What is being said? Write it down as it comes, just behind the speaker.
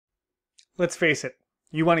let's face it,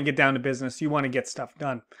 you want to get down to business, you want to get stuff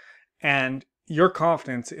done, and your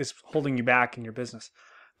confidence is holding you back in your business.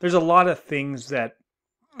 There's a lot of things that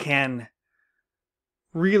can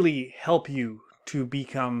really help you to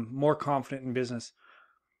become more confident in business.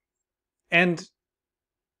 And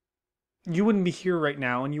you wouldn't be here right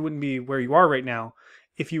now, and you wouldn't be where you are right now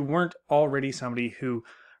if you weren't already somebody who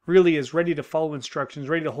really is ready to follow instructions,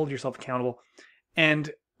 ready to hold yourself accountable,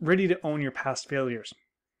 and ready to own your past failures.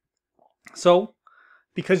 So,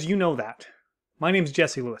 because you know that, my name's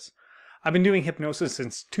Jesse Lewis. I've been doing hypnosis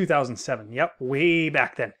since 2007. Yep, way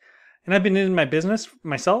back then. And I've been in my business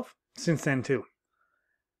myself since then too.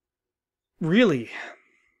 Really,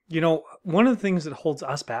 one of the things that holds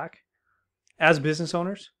us back as business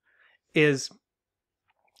owners is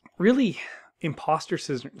really imposter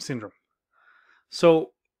syndrome.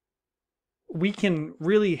 So we can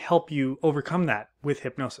really help you overcome that with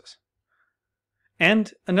hypnosis.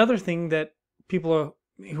 And another thing that people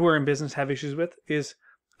who are in business have issues with is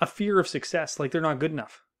a fear of success, like they're not good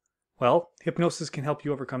enough. Well, hypnosis can help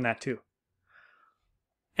you overcome that too.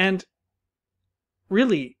 And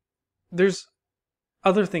really, there's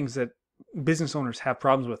other things that business owners have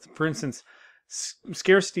problems with. For instance,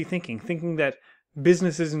 scarcity thinking that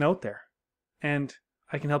business isn't out there. And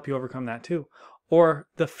I can help you overcome that too. Or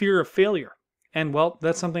the fear of failure. And well,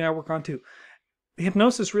 that's something I work on too.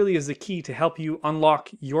 Hypnosis really is the key to help you unlock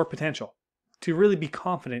your potential, to really be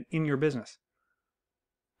confident in your business.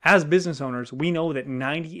 As business owners, we know that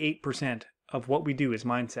 98% of what we do is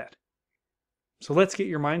mindset. So let's get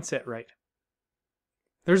your mindset right.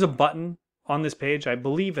 There's a button on this page, I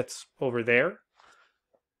believe it's over there,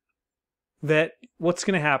 that what's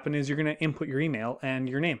going to happen is you're going to input your email and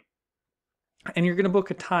your name. And you're going to book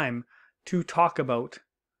a time to talk about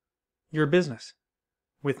your business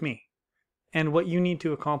with me and what you need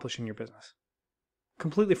to accomplish in your business.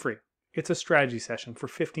 Completely free. It's a strategy session for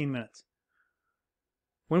 15 minutes.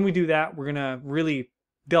 When we do that, we're going to really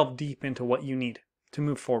delve deep into what you need to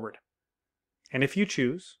move forward. And if you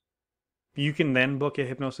choose, you can then book a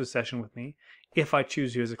hypnosis session with me if I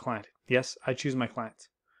choose you as a client. Yes, I choose my clients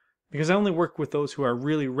because I only work with those who are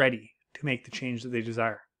really ready to make the change that they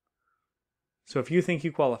desire. So if you think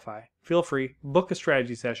you qualify, feel free, book a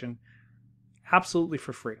strategy session absolutely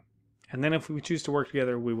for free. And then if we choose to work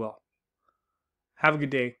together, we will. Have a good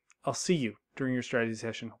day. I'll see you during your strategy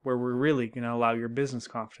session where we're really going to allow your business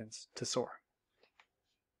confidence to soar.